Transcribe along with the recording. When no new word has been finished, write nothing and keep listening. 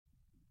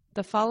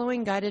The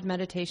following guided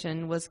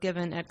meditation was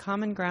given at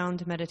Common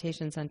Ground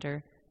Meditation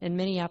Center in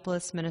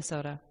Minneapolis,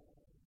 Minnesota.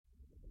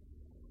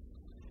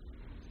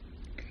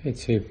 Okay,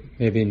 so you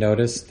maybe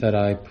noticed that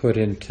I put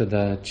into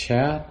the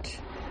chat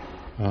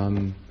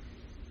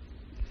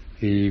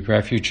the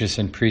refuges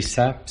and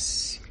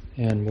precepts,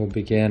 and we'll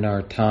begin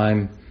our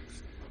time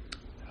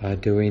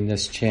doing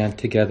this chant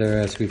together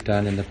as we've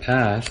done in the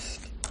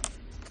past.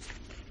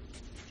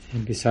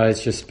 And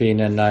besides just being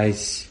a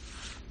nice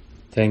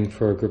thing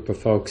for a group of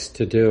folks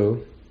to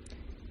do,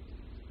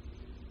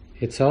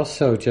 it's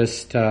also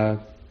just a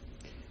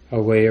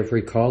way of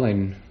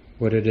recalling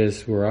what it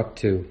is we're up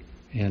to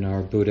in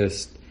our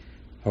Buddhist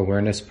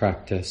awareness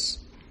practice.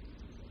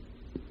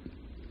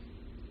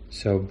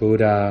 So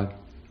Buddha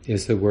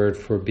is the word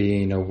for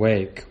being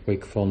awake,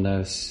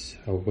 wakefulness,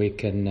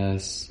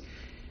 awakeness.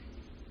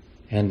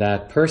 And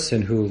that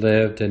person who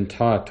lived and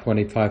taught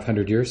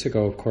 2,500 years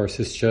ago, of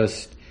course, is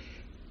just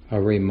a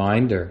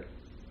reminder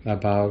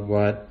about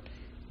what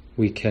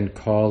we can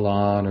call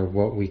on or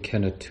what we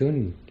can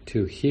attune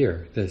to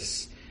here,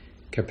 this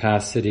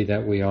capacity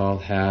that we all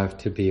have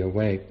to be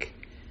awake,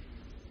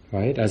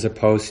 right? As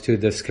opposed to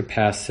this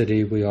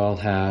capacity we all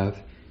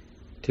have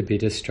to be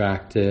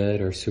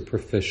distracted or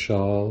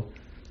superficial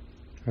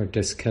or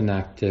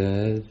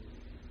disconnected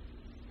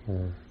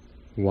or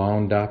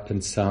wound up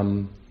in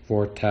some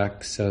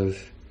vortex of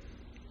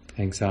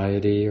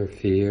anxiety or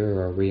fear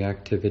or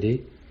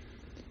reactivity.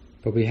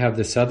 But we have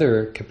this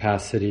other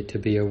capacity to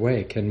be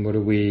awake. And what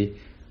do we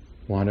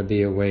want to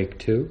be awake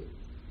to?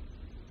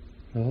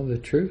 Well, the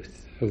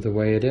truth of the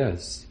way it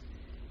is.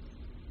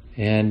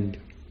 And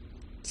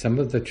some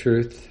of the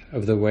truth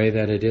of the way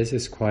that it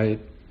is quite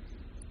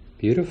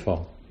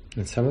beautiful.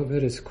 And some of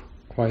it is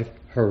quite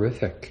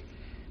horrific.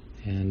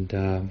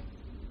 And,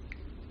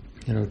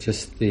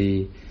 just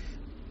the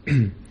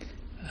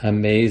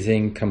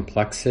amazing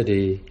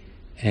complexity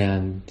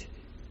and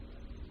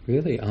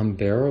really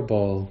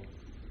unbearable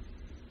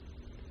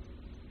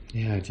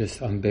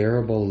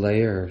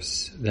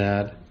layers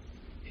that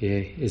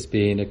is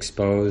being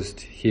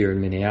exposed here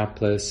in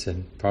Minneapolis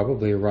and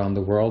probably around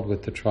the world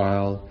with the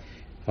trial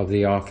of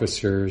the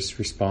officers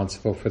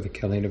responsible for the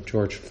killing of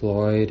George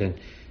Floyd and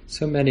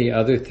so many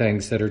other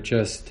things that are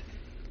just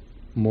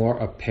more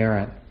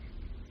apparent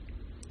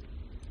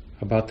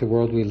about the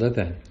world we live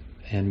in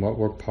and what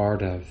we're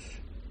part of.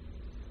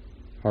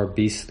 Our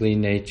beastly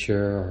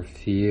nature, our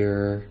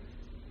fear,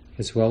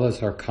 as well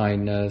as our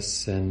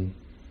kindness and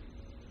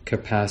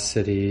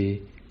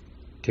capacity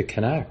to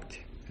connect.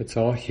 It's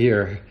all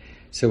here.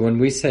 So when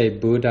we say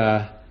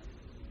Buddha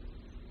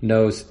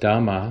knows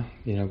Dhamma,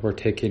 we're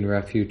taking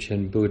refuge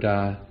in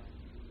Buddha,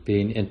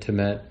 being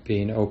intimate,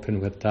 being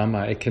open with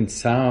Dhamma. It can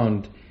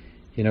sound,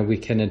 we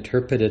can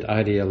interpret it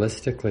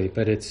idealistically,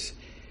 but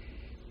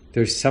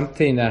there's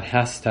something that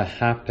has to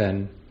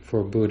happen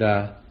for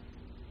Buddha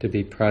to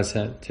be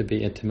present, to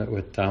be intimate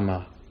with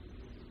Dhamma.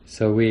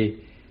 So we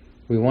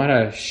want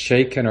to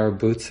shake in our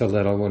boots a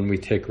little when we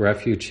take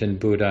refuge in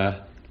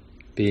Buddha,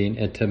 being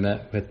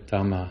intimate with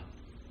Dhamma.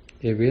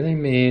 It really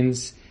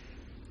means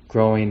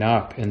growing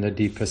up in the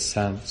deepest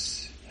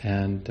sense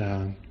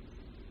and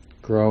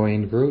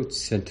growing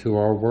roots into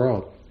our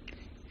world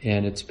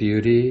and its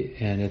beauty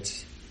and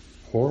its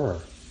horror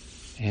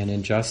and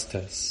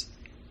injustice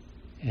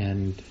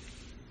and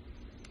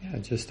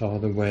just all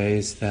the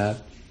ways that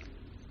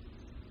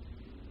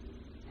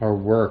our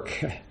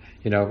work,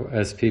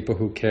 as people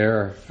who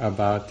care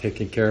about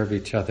taking care of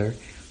each other,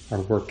 our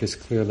work is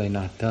clearly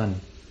not done.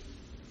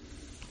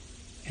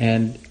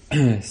 And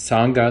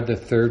Sangha, the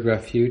third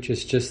refuge,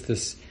 is just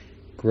this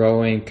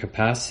growing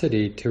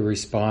capacity to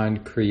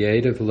respond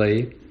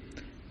creatively,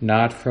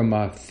 not from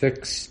a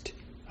fixed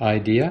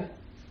idea,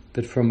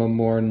 but from a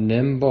more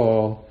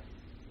nimble,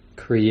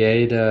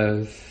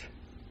 creative,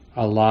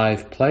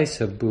 alive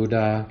place of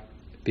Buddha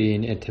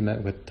being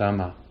intimate with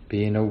Dhamma,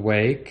 being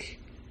awake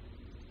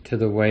to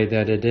the way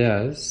that it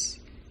is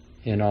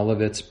in all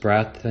of its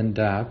breadth and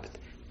depth,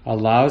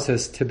 allows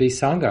us to be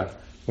Sangha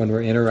when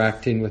we're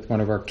interacting with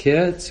one of our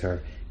kids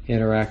or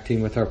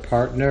interacting with our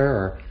partner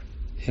or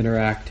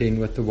interacting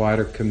with the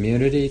wider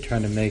community,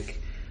 trying to make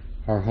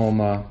our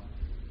home a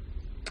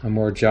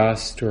more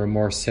just or a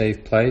more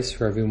safe place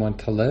for everyone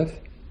to live.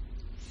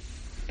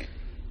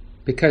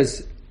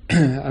 Because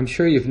I'm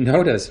sure you've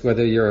noticed,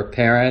 whether you're a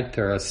parent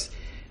or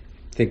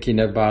thinking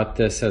about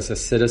this as a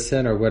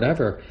citizen or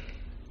whatever,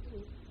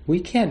 we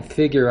can't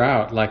figure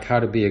out how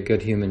to be a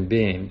good human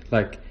being,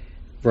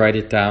 write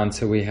it down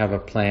so we have a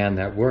plan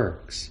that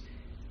works.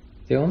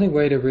 The only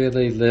way to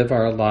really live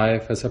our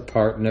life as a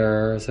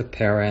partner, as a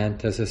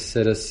parent, as a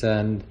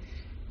citizen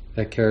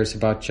that cares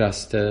about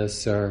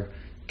justice or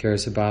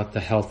cares about the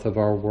health of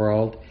our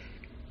world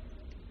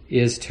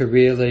is to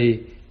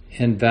really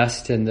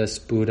invest in this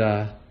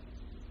Buddha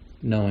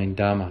knowing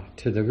Dhamma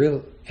to the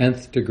real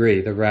nth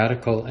degree, the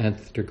radical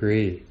nth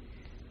degree,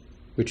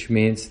 which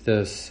means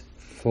this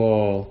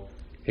full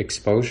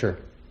exposure.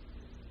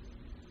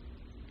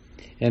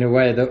 In a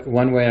way,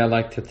 one way I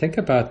like to think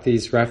about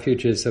these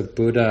refuges of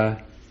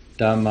Buddha,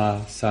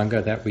 Dhamma,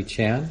 Sangha that we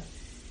chant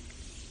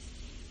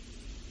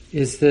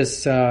is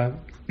this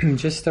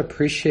just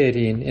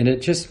appreciating, and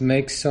it just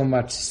makes so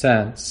much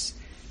sense,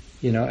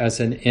 as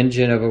an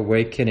engine of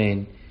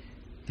awakening,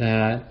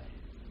 that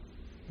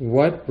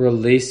what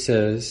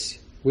releases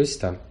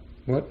wisdom,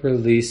 what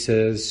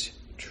releases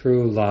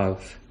true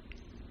love.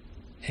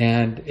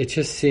 And it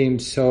just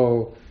seems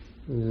so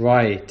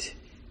right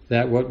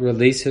that what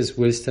releases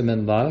wisdom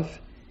and love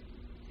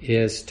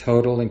is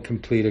total and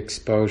complete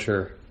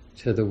exposure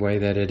to the way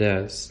that it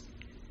is.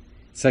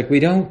 It's like we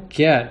don't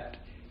get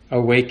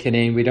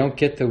awakening, we don't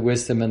get the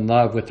wisdom and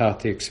love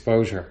without the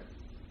exposure.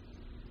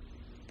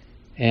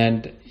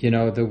 And,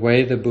 the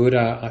way the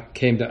Buddha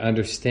came to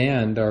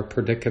understand our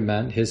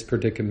predicament, his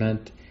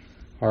predicament,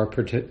 our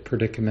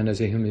predicament as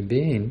a human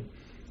being,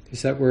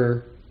 is that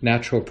we're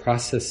natural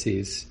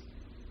processes.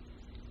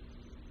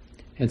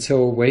 And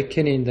so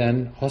awakening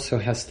then also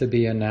has to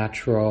be a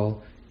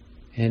natural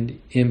and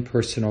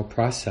impersonal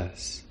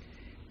process.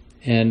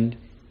 And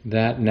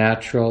that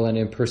natural and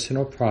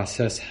impersonal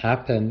process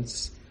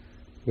happens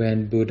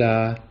when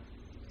Buddha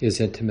is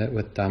intimate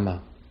with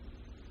Dhamma.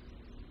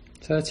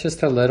 So that's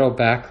just a little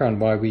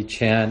background why we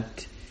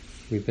chant.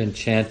 We've been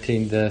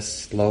chanting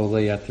this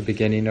slowly at the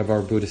beginning of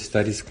our Buddhist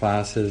studies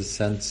classes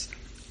since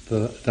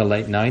the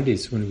late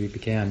 90s when we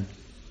began.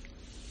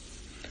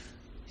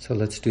 So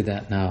let's do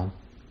that now.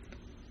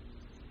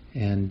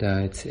 And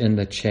it's in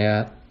the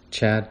chat.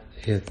 And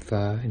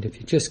if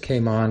you just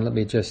came on, let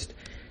me just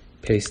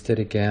paste it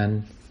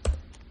again in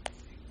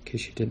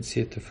case you didn't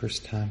see it the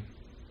first time.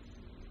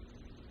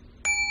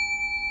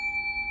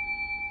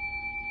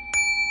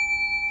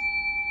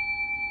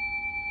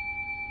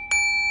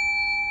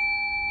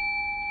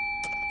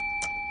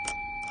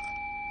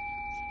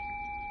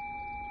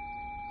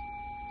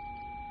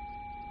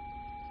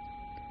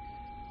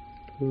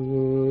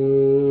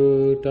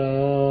 Buddhang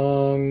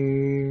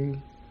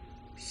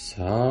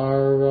saranang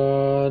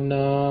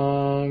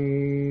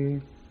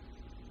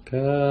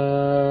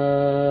gacchami,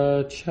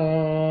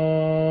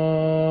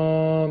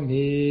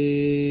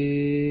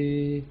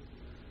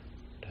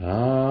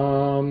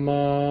 dhammang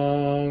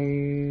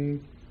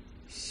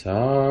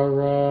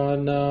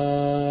saranang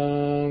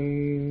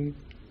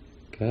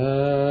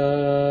gacchami,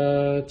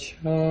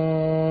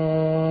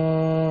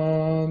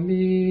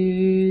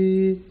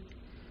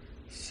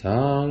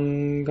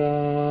 sanghang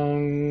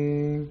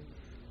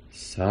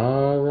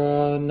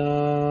saranang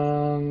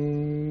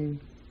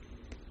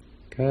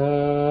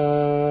gacchami,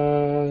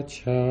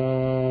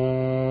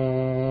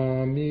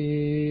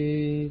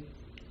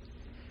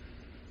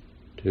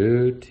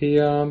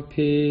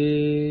 dutiyampi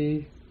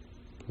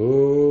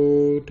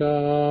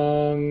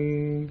buddhang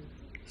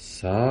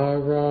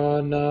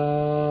saranang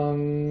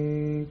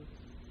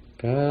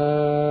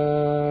gacchami,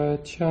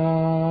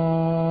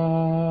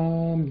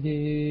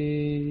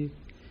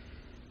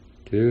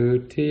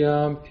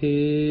 dutiyampi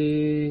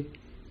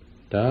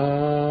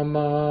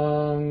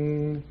dhammang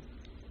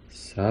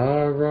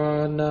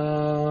saranang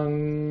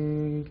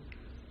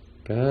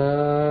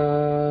gacchami,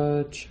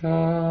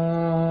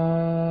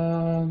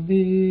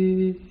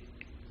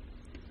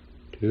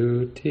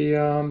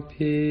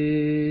 dutiyampi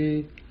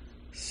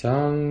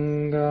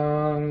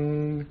sanghang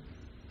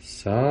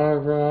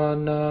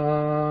saranang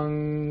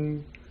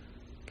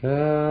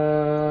gacchami,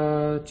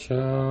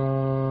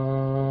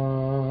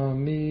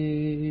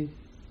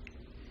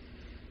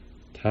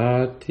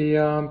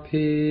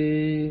 tatiyampi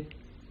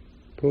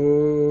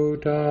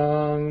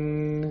buddhang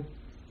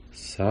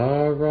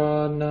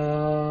saranang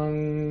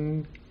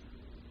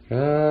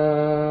gacchami,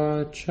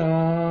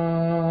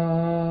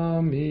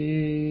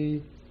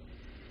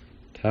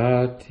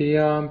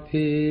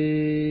 tatiyampi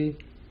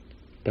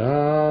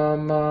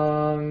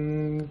dhammang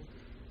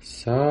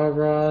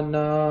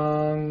saranang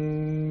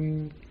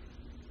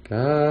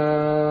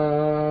gacchami,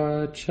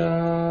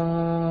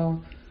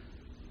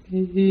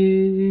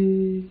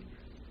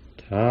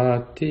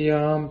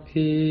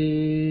 tatiyampi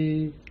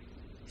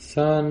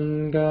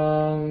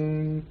sanghang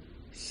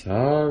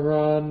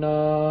saranang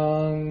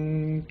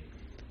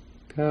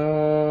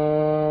gacchami.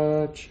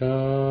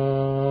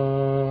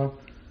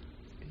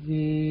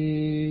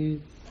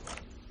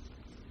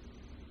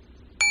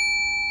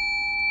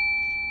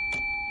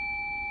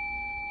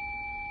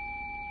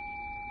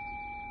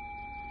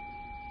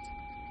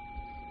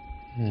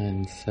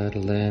 And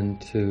settle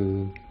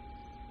into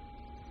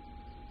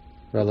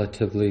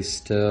relatively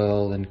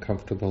still and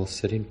comfortable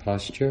sitting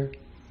posture.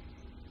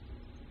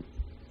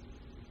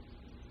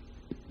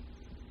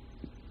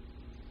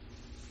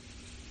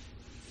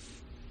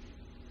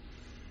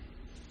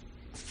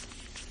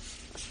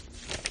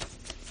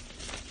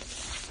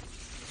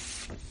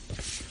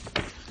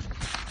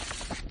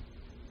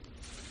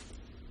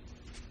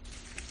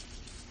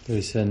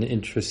 There's an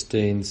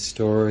interesting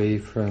story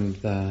from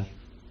the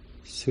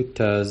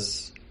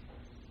suttas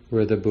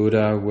where the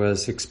Buddha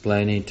was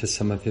explaining to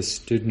some of his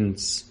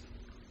students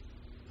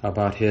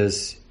about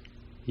his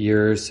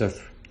years of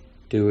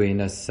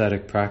doing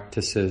ascetic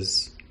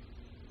practices,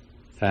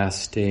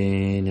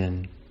 fasting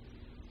and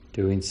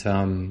doing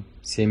some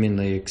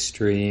seemingly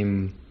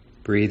extreme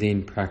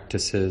breathing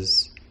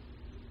practices.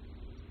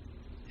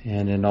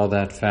 And in all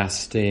that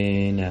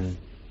fasting and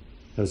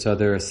those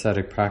other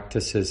ascetic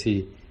practices,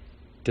 he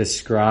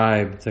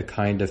described the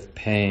kind of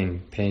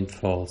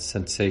painful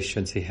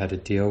sensations he had to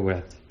deal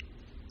with.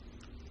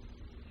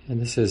 And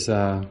this is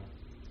an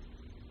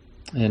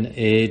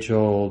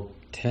age-old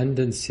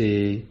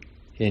tendency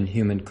in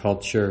human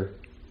culture,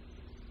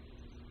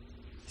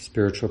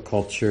 spiritual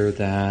culture,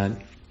 that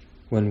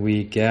when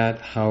we get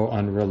how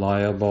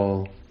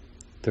unreliable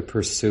the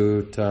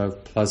pursuit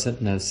of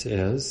pleasantness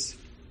is,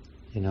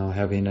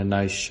 having a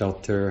nice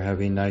shelter,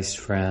 having nice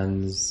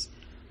friends,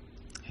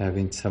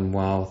 having some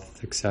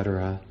wealth,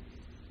 etc.,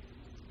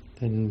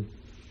 then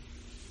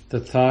the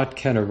thought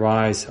can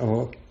arise,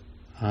 oh,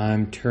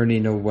 I'm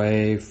turning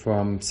away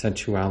from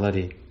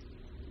sensuality.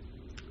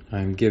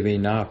 I'm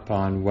giving up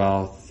on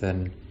wealth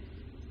and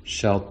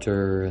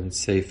shelter and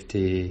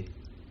safety,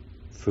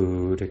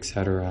 food,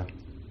 etc.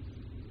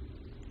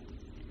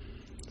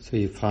 So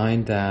you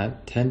find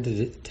that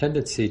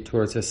tendency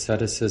towards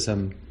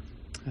asceticism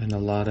in a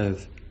lot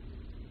of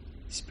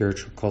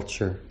spiritual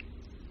culture.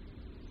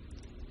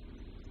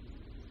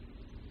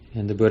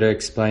 And the Buddha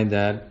explained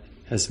that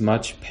as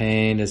much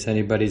pain as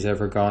anybody's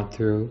ever gone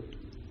through,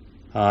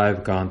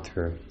 I've gone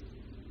through.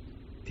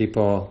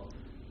 People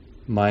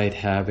might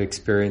have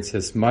experienced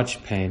as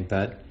much pain,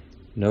 but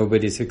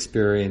nobody's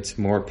experienced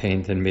more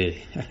pain than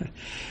me.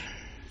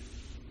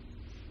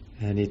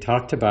 And he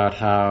talked about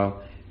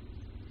how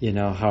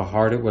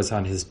hard it was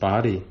on his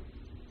body,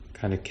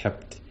 kind of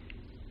kept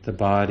the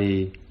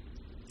body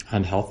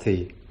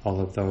unhealthy,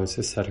 all of those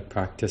ascetic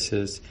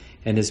practices.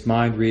 And his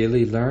mind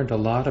really learned a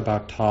lot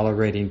about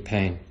tolerating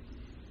pain,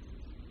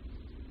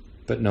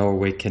 but no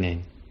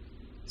awakening.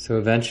 So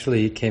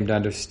eventually he came to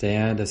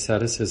understand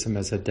asceticism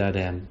as a dead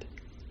end.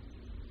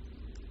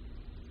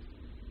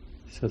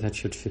 So that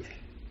should,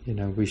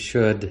 we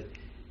should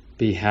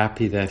be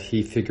happy that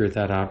he figured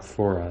that out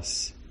for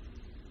us,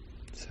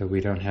 so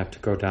we don't have to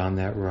go down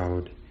that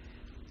road.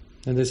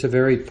 And there's a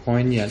very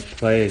poignant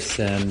place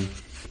in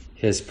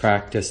his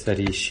practice that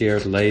he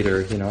shared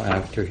later,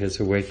 after his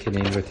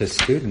awakening with his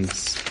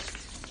students,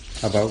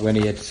 about when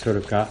he had sort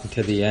of gotten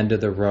to the end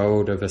of the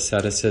road of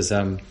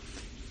asceticism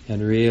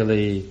and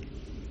really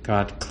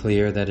got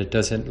clear that it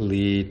doesn't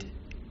lead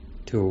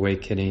to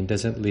awakening,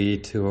 doesn't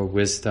lead to a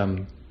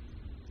wisdom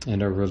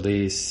and a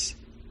release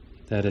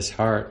that his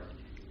heart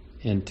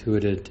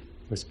intuited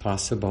was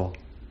possible.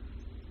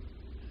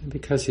 And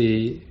because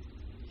he,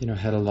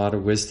 had a lot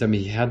of wisdom,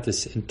 he had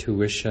this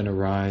intuition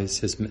arise,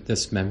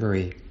 this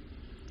memory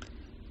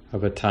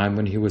of a time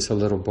when he was a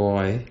little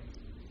boy,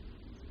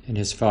 and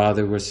his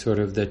father was sort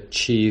of the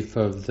chief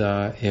of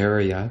the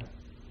area,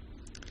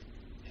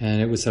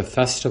 and it was a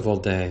festival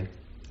day,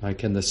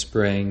 like in the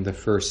spring, the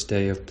first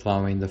day of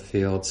plowing the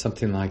field,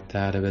 something like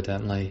that,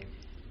 evidently.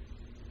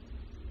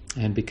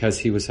 And because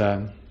he was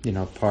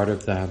part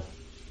of the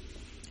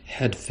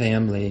head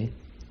family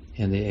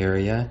in the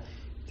area,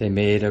 they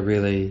made a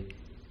really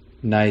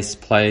nice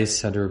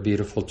place under a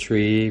beautiful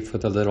tree for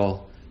the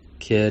little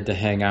kid to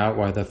hang out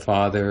while the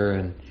father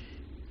and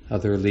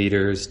other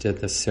leaders did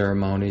the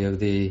ceremony of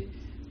the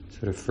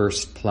sort of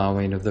first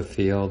plowing of the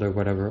field or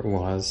whatever it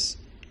was.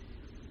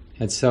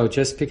 And so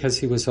just because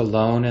he was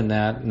alone in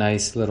that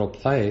nice little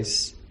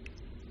place,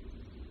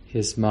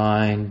 his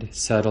mind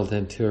settled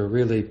into a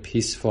really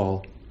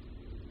peaceful,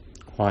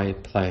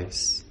 quiet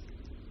place.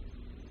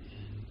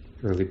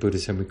 In early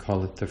Buddhism we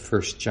call it the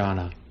first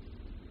jhana.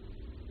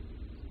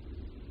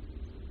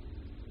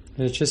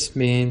 And it just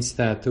means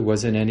that there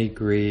wasn't any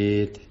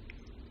greed,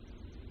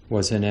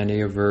 wasn't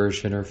any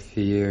aversion or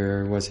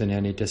fear, wasn't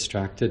any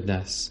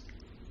distractedness.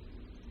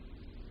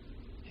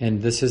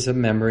 And this is a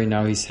memory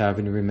now he's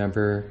having to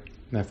remember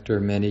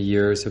after many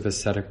years of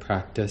ascetic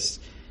practice.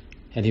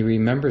 And he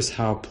remembers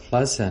how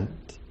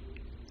pleasant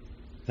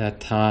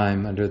that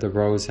time under the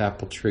rose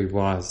apple tree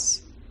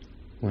was,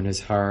 when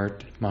his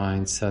heart,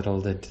 mind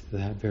settled into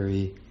that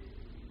very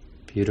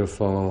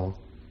beautiful,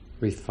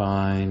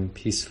 refined,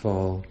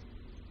 peaceful,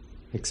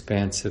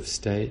 expansive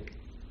state.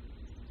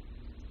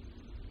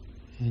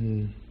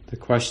 And the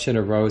question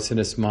arose in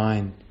his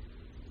mind,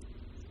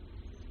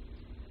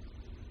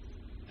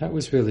 that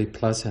was really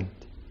pleasant.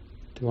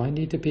 Do I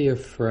need to be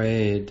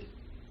afraid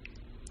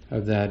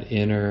of that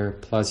inner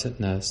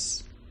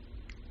pleasantness,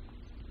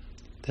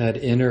 that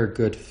inner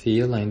good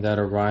feeling that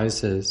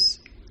arises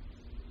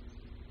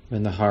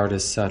when the heart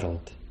is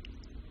settled,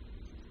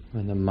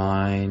 when the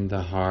mind,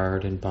 the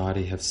heart, and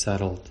body have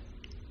settled?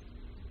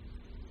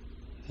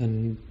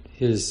 And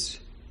his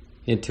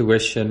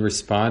intuition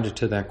responded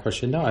to that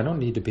question, no, I don't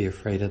need to be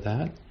afraid of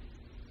that.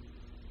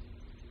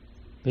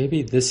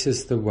 Maybe this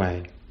is the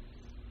way.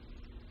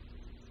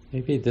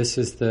 Maybe this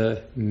is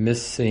the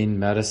missing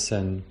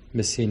medicine,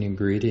 missing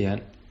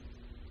ingredient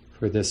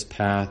for this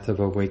path of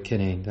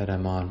awakening that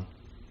I'm on.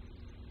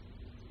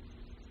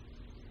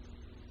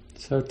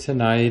 So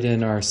tonight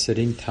in our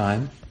sitting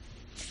time,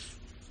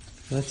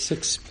 let's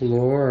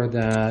explore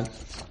that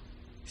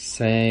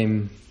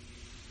same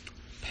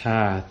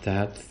path,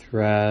 that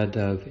thread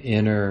of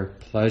inner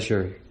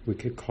pleasure, we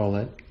could call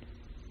it.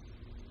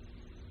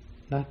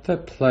 Not the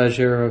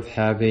pleasure of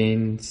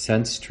having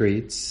sense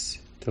treats,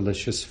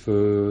 delicious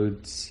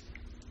foods,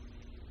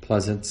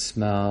 pleasant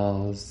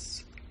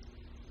smells,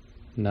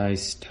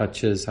 nice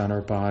touches on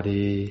our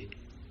body,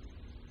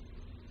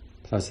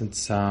 pleasant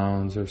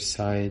sounds or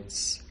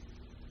sights.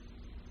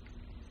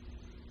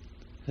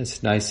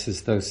 As nice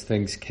as those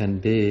things can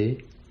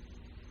be,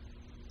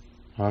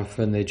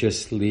 often they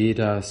just leave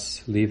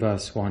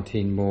us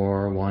wanting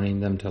more,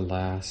 wanting them to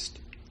last.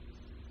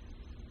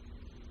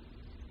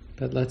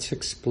 But let's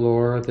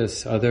explore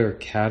this other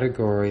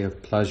category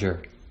of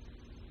pleasure.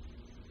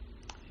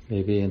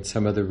 Maybe in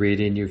some of the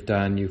reading you've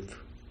done, you've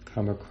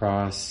come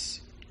across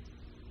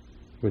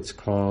what's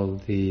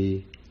called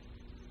the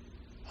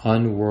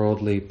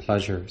unworldly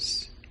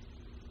pleasures.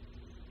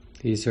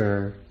 These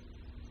are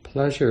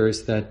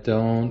pleasures that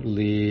don't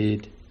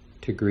lead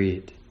to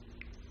greed.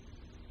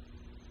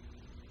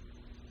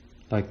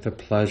 Like the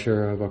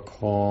pleasure of a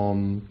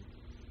calm,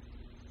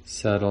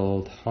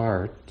 settled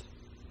heart.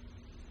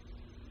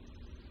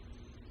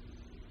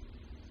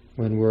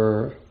 When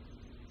we're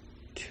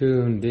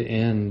tuned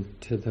in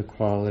to the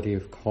quality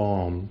of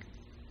calm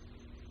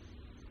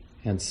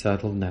and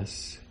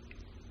settledness,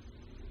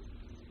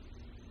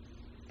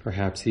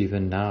 perhaps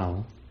even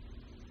now,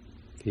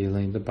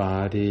 feeling the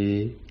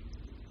body,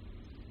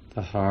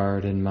 the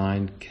heart and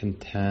mind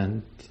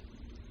content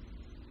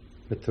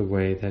with the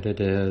way that it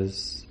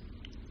is,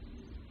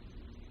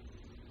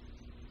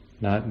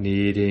 not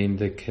needing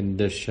the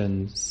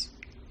conditions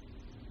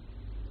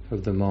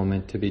of the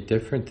moment to be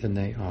different than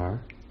they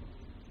are.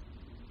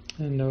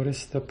 And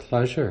notice the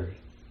pleasure,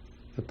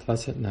 the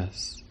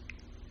pleasantness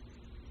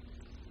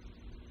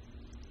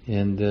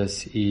in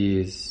this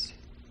ease,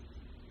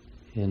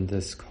 in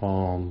this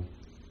calm.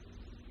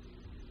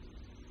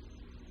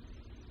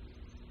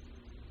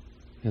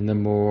 And the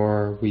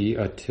more we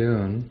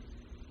attune,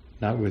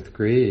 not with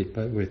greed,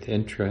 but with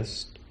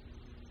interest,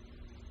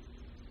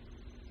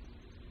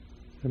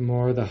 the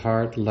more the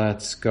heart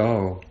lets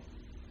go,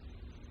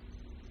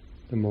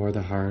 the more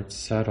the heart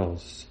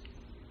settles.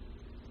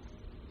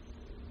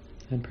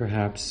 And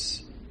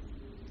perhaps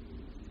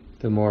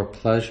the more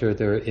pleasure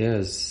there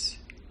is.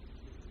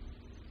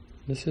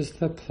 This is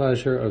the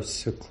pleasure of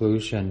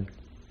seclusion.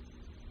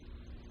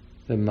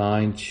 The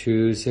mind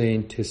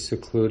choosing to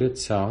seclude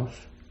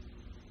itself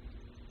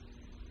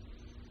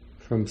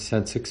from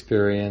sense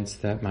experience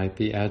that might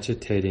be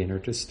agitating or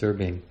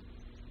disturbing.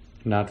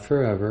 Not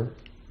forever,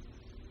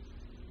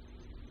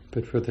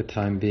 but for the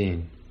time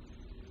being.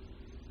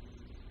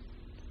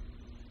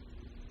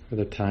 For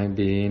the time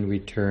being, we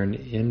turn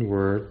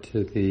inward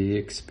to the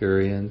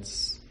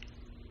experience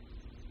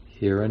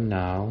here and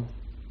now.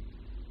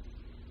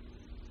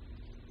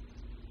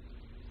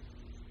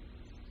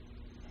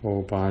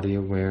 Whole body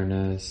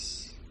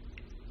awareness,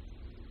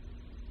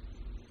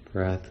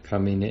 breath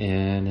coming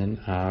in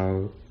and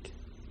out,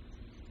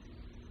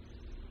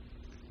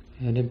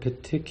 and in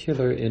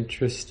particular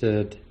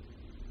interested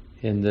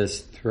in this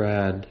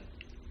thread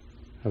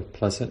of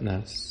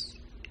pleasantness.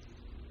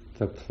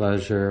 The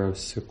pleasure of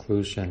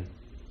seclusion,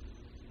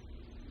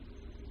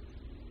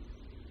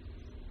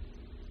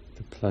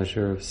 the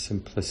pleasure of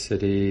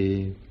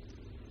simplicity,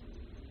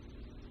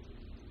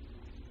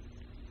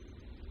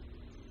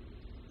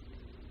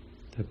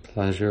 the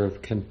pleasure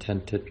of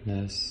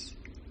contentedness.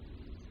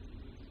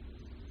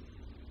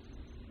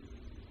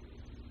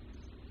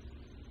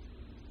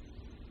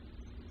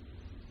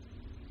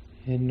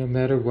 And no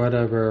matter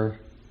whatever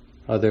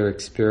other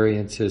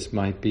experiences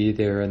might be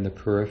there in the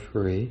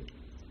periphery,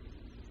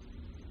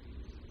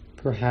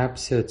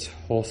 perhaps it's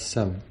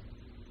wholesome,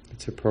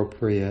 it's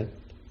appropriate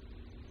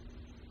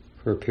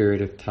for a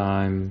period of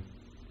time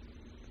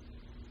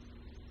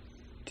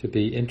to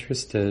be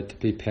interested, to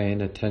be paying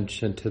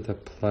attention to the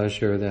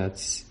pleasure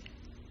that's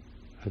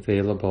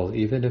available,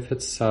 even if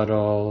it's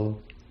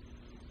subtle.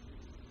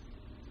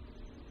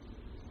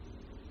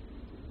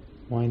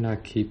 Why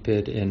not keep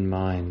it in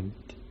mind?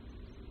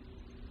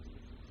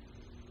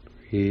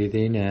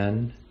 Breathing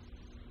in,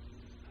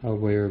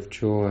 aware of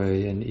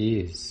joy and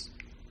ease.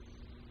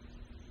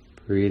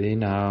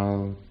 Breathing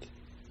out,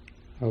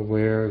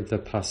 aware of the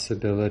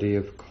possibility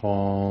of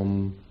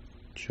calm,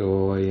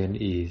 joy, and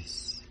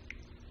ease.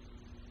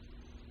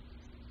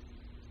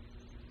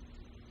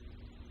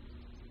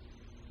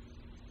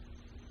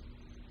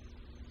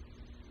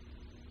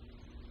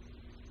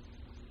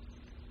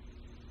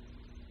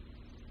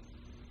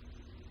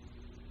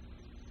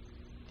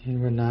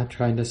 And we're not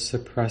trying to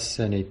suppress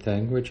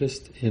anything, we're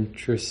just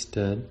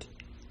interested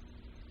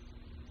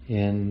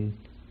in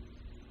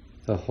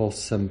the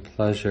wholesome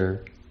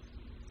pleasure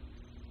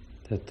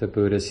that the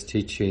Buddhist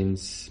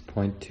teachings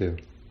point to.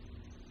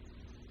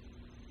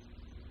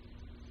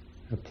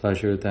 A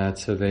pleasure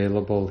that's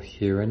available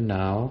here and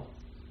now,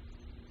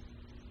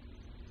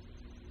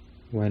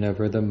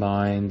 whenever the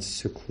mind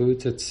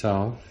secludes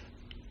itself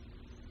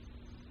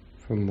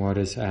from what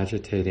is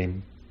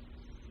agitating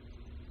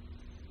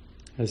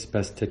as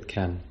best it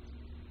can.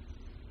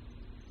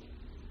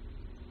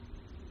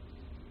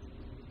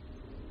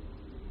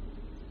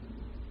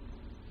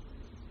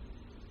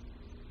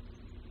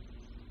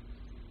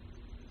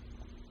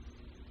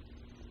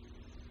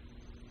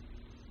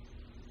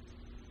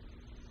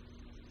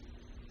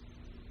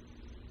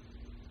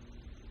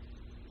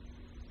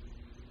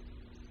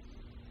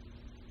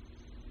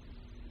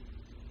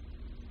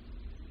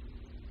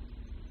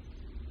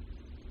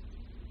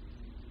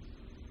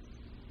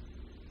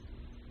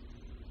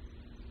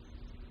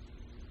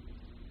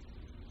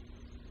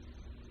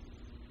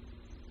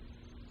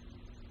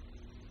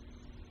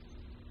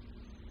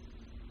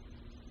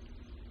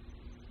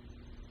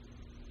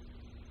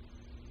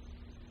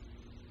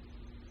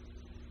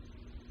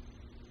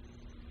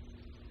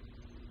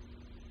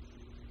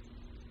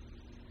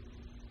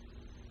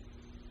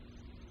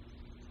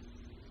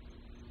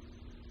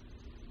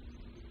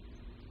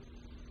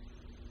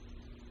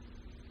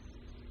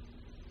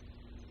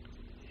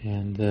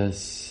 And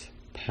this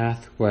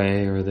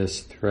pathway or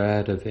this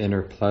thread of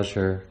inner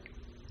pleasure,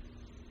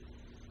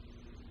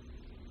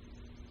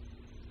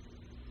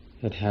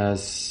 it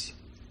has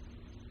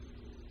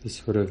this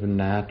sort of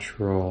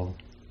natural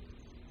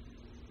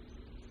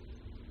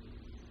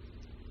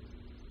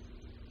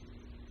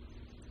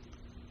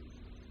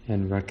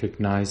and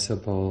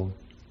recognizable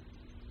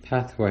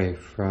pathway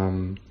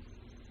from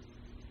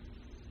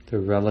the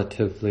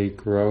relatively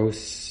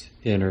gross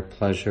inner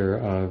pleasure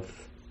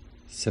of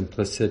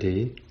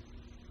simplicity.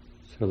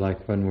 So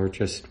like when we're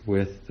just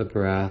with the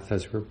breath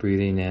as we're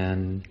breathing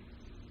in,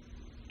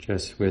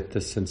 just with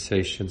the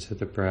sensations of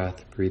the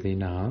breath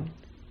breathing out,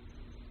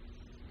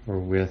 or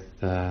with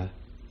the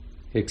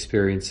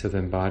experience of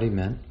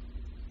embodiment.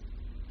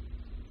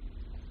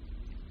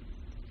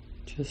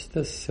 Just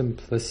the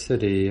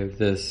simplicity of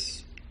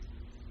this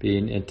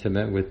being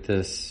intimate with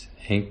this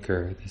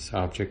anchor, this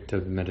object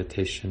of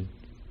meditation.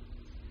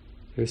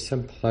 There's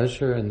some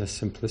pleasure in the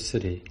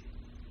simplicity.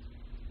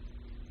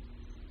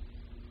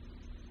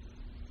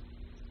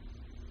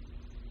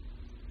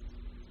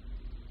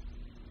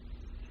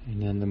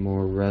 And then the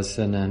more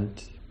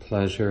resonant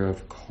pleasure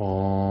of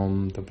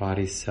calm, the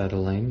body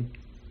settling.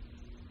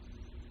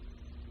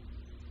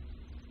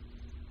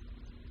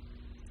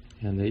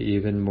 And the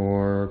even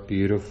more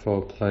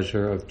beautiful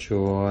pleasure of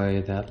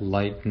joy, that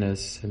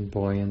lightness and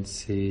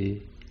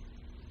buoyancy.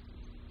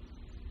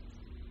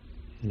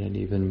 And an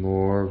even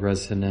more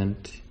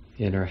resonant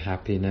inner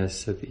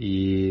happiness of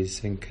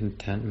ease and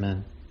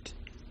contentment.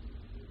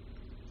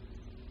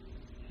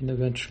 And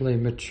eventually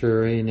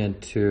maturing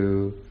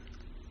into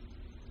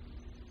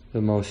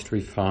the most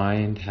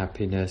refined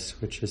happiness,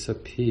 which is a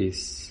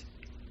peace,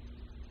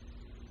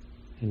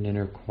 an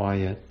inner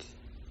quiet.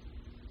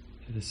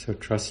 It is so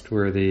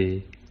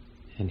trustworthy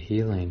and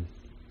healing.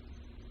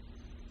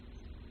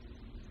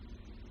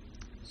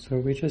 So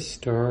we just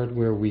start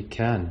where we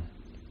can.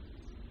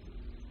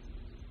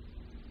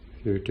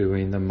 If you're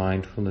doing the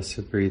mindfulness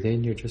of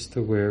breathing, you're just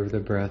aware of the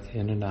breath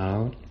in and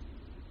out.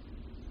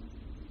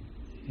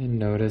 And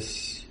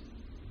notice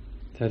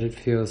that it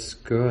feels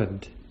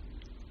good,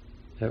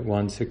 that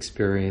one's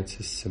experience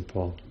is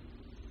simple.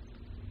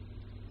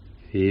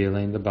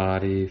 Feeling the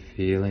body,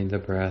 feeling the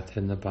breath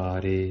in the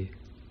body.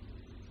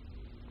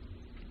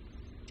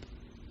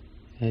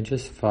 And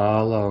just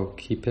follow,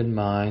 keep in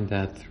mind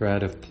that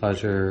thread of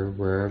pleasure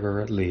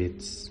wherever it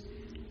leads,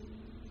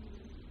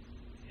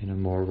 in a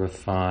more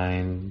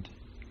refined,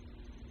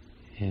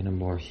 in a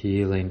more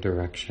healing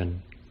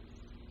direction.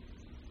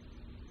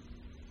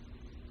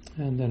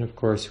 And then of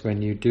course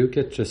when you do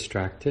get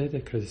distracted,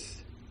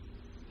 because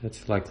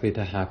that's likely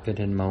to happen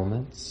in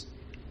moments,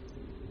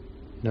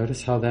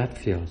 notice how that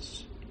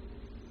feels.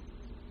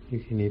 You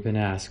can even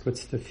ask,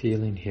 what's the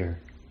feeling here?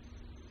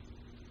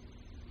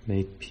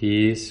 Make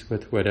peace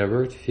with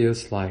whatever it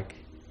feels like.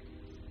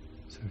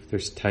 So if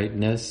there's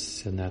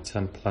tightness and that's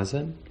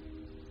unpleasant,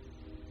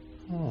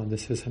 oh,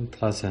 this is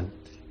unpleasant.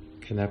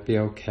 Can that be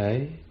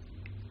okay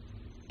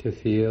to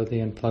feel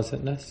the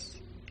unpleasantness?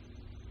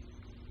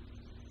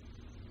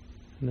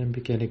 And then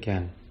begin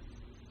again.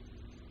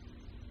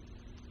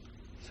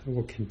 So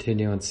we'll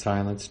continue in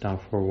silence now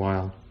for a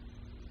while.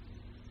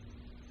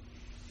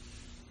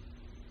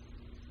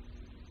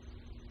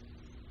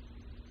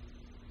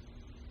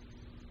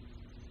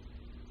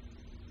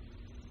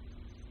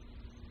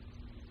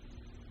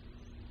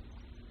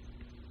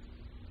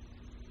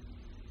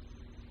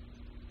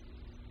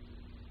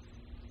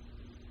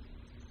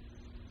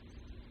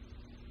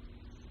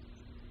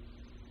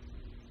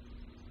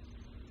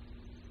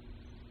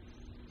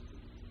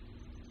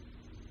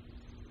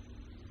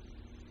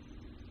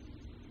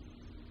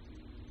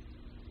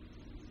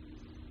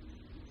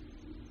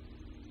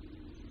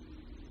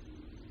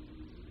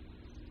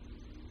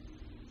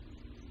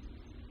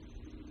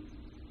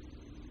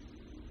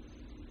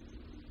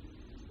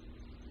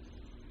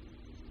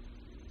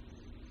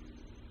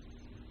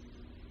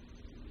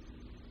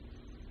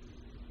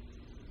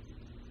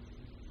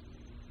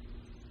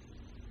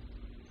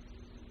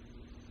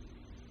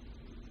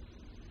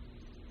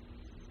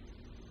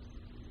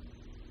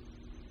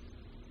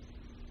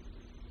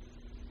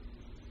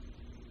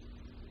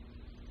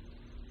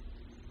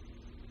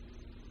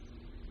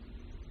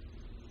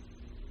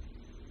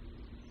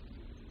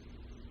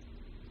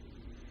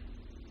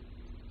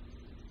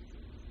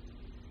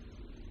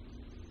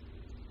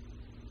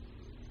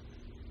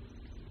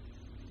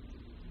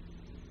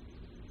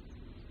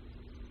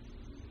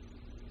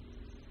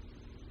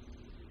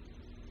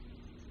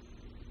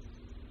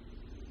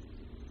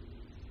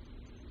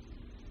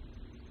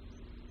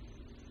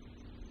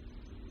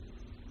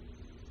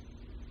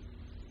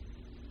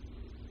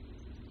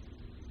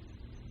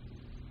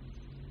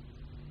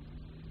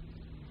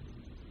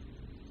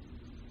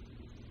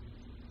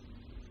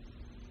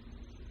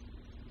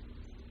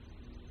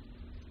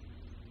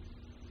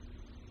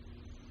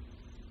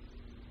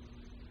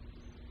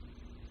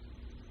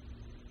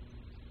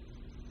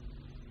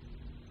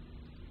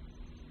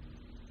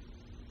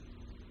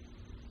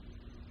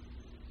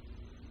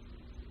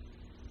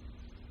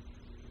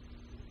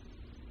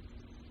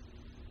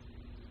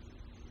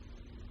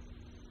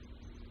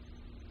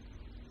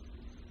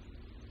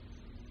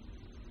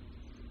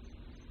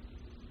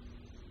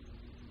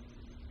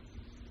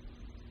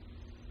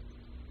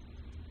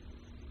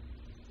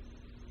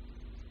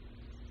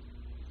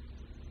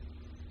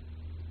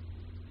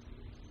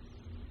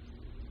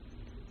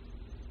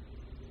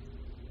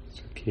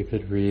 So keep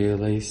it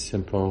really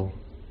simple.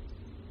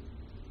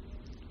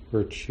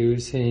 We're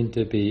choosing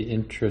to be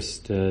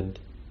interested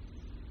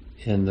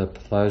in the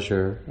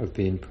pleasure of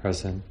being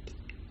present.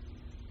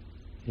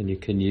 And you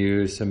can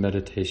use a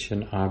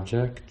meditation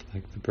object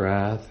like the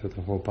breath or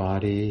the whole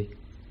body,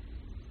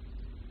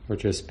 or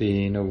just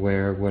being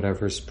aware of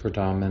whatever's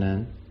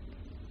predominant,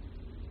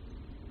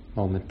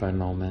 moment by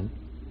moment.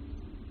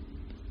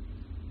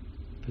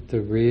 But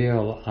the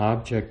real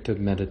object of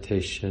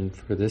meditation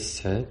for this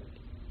set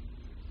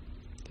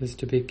is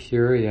to be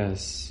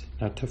curious,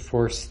 not to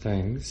force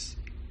things,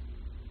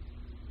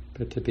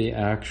 but to be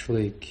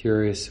actually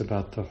curious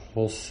about the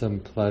wholesome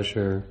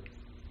pleasure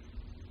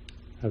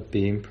of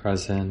being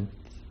present.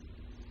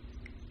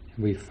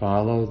 And we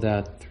follow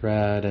that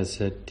thread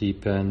as it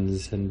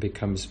deepens and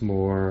becomes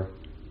more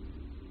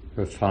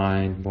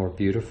refined, more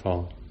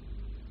beautiful,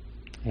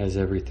 as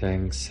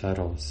everything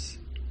settles.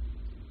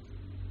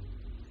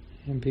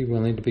 And be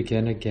willing to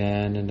begin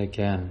again and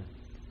again.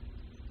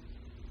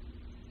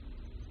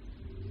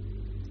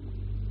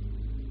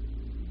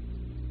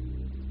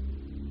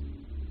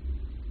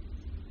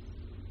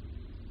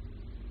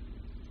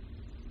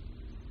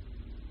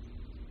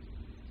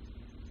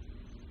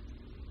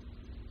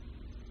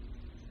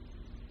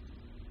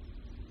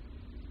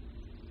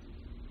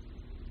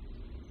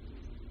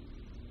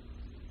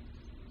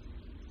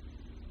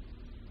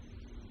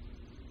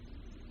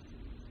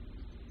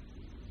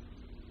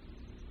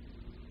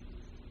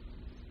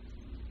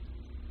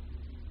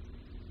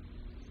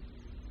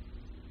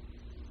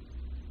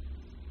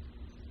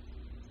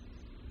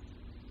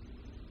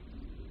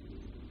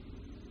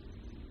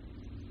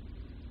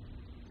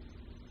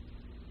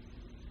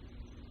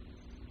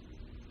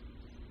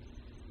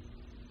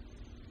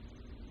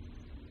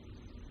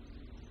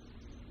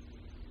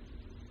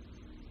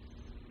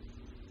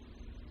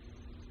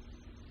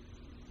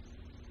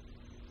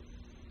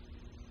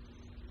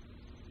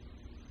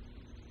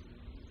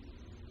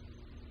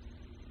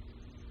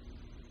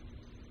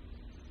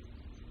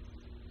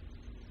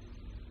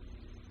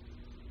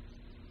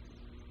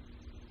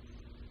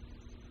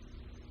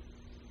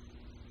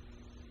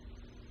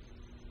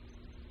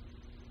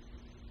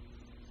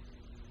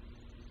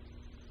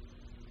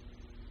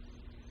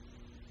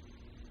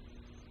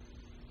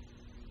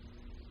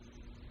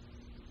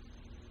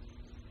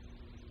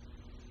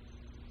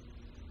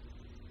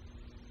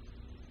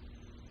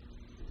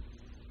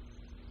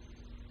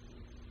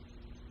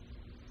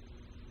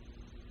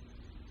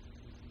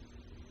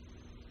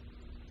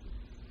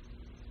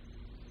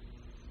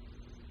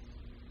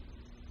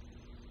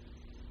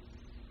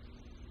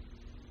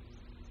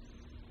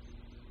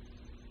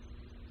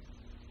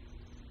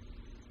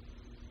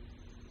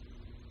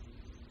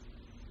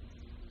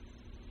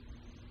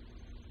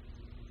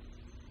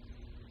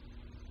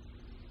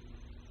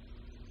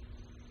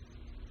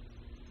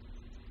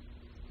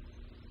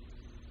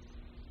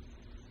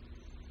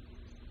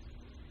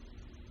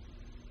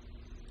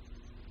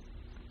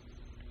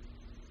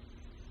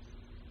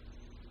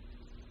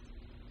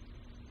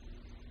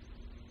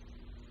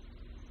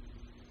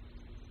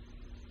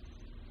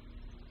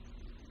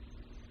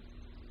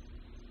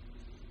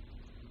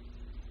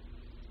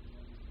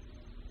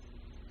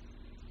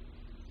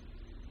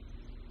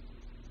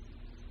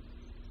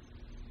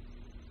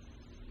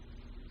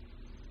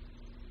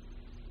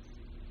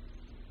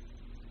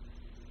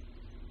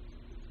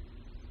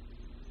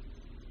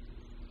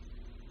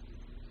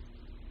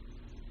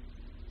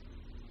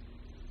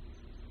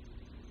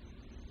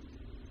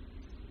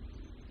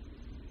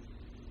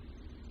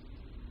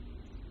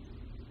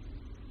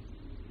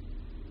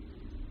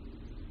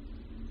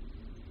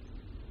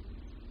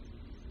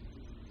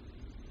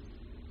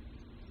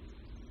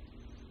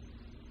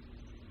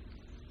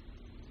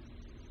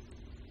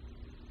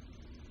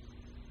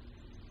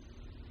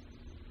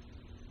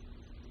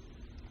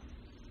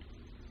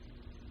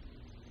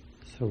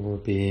 So we're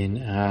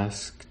being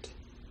asked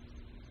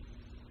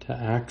to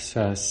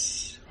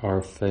access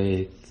our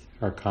faith,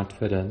 our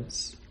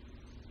confidence,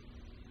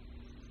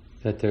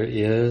 that there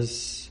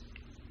is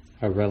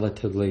a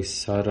relatively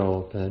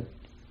subtle but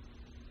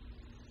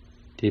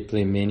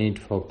deeply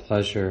meaningful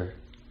pleasure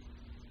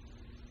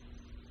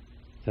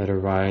that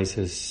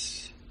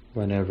arises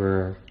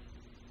whenever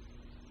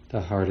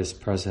the heart is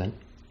present.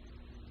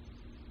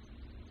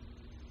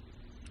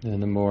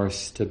 And the more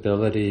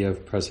stability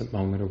of present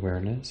moment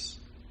awareness,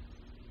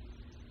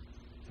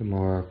 the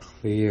more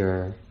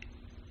clear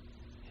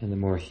and the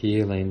more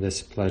healing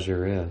this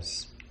pleasure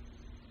is.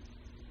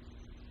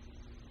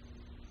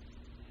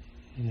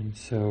 And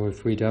so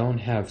if we don't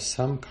have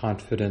some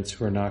confidence,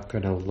 we're not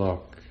going to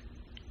look.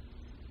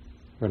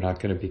 We're not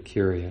going to be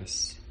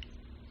curious.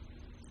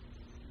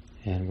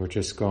 And we're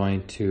just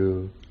going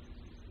to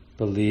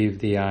believe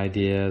the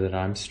idea that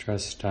I'm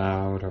stressed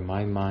out, or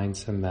my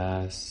mind's a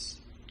mess,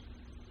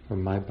 or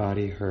my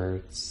body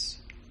hurts.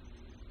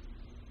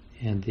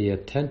 And the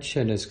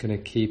attention is going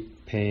to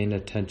keep paying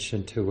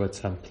attention to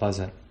what's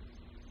unpleasant.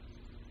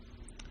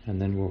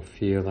 And then we'll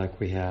feel like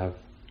we have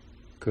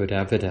good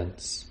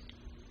evidence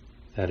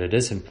that it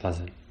isn't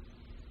pleasant,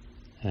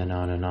 and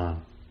on and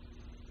on.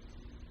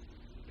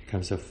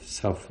 becomes a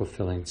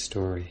self-fulfilling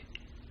story.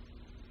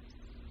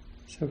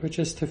 So for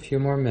just a few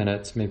more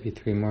minutes, maybe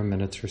 3 more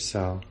minutes or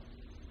so,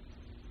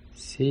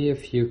 see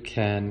if you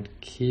can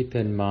keep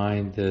in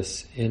mind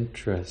this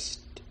interest,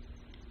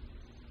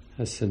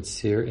 a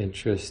sincere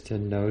interest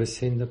in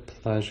noticing the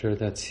pleasure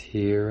that's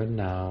here and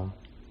now,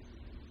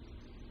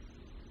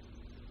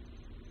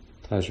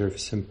 pleasure of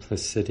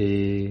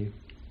simplicity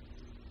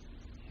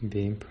and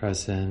being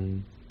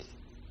present,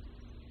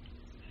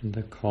 and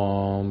the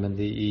calm and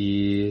the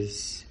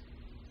ease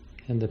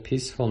and the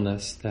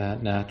peacefulness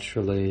that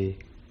naturally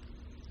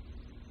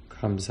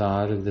comes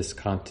out of this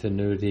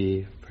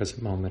continuity of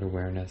present moment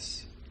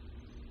awareness.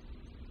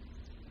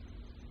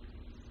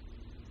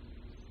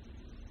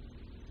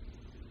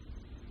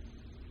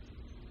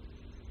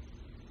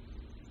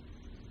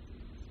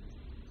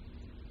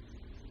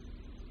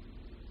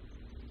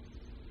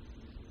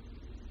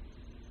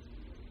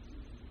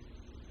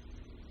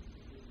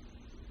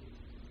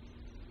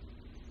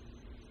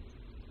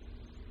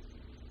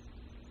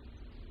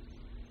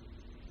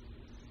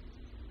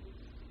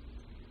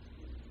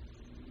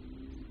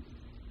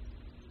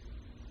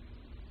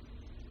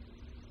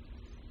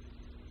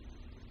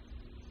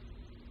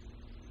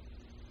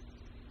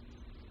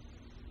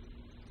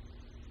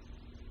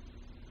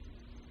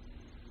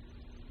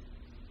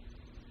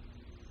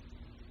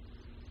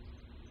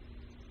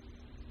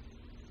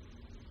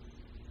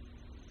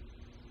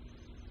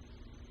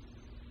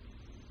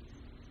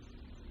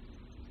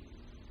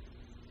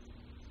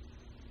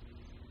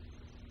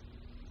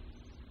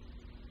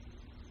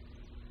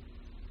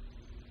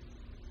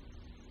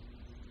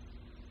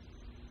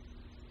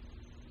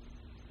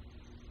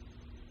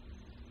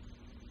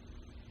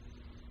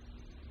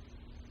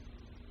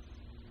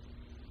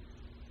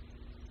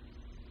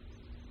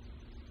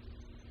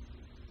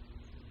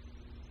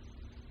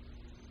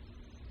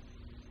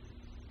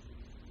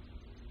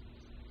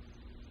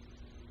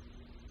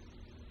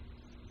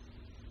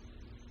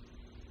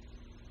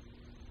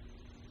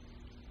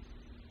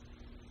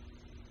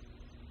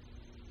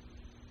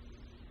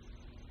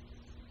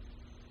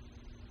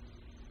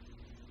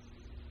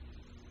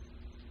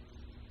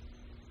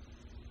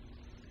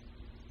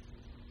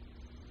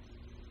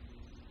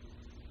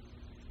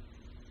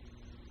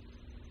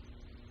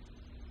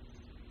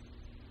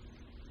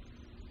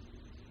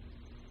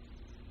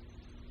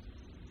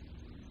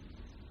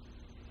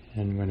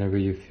 And whenever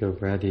you feel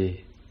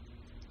ready,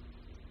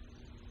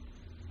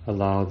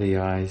 allow the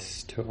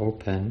eyes to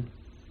open.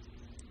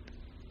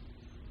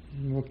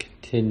 And we'll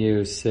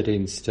continue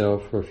sitting still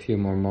for a few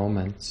more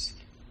moments.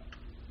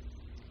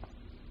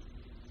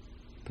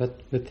 But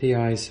with the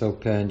eyes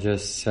open,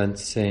 just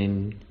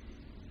sensing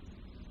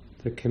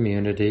the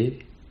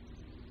community.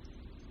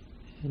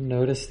 And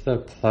notice the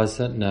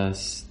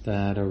pleasantness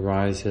that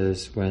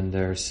arises when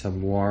there's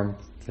some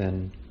warmth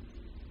and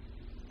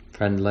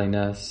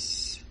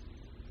friendliness.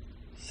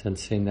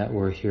 Sensing that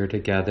we're here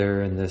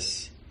together in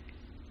this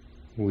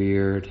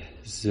weird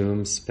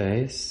Zoom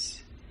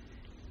space.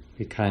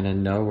 We kind of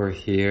know we're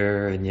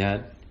here and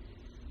yet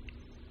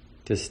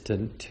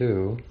distant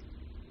too.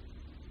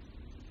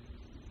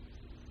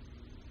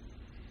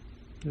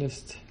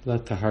 Just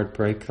let the heart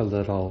break a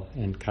little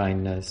in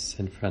kindness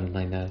and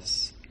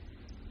friendliness.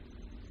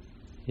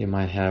 You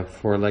might have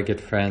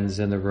 4-legged friends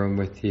in the room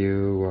with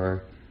you,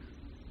 or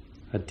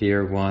a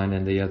dear one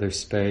in the other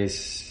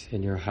space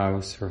in your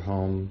house or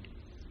home.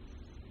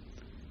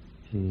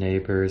 And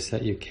neighbors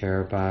that you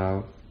care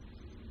about.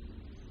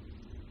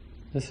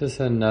 This is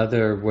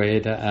another way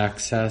to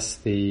access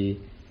the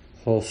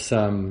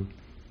wholesome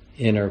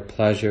inner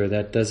pleasure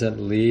that doesn't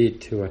lead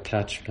to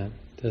attachment,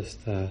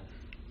 just the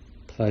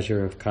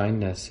pleasure of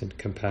kindness and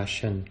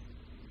compassion.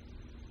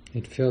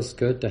 It feels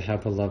good to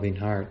have a loving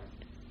heart.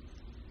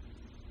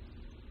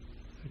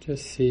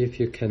 Just see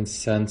if you can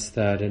sense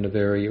that in a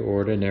very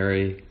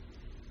ordinary,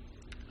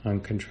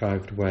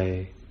 uncontrived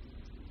way.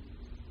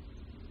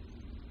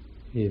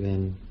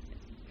 Even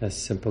as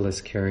simple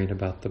as caring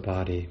about the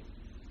body.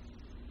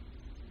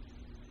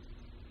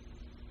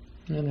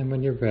 And then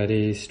when you're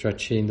ready,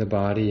 stretching the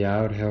body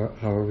out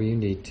however you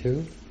need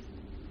to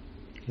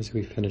as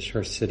we finish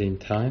our sitting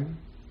time.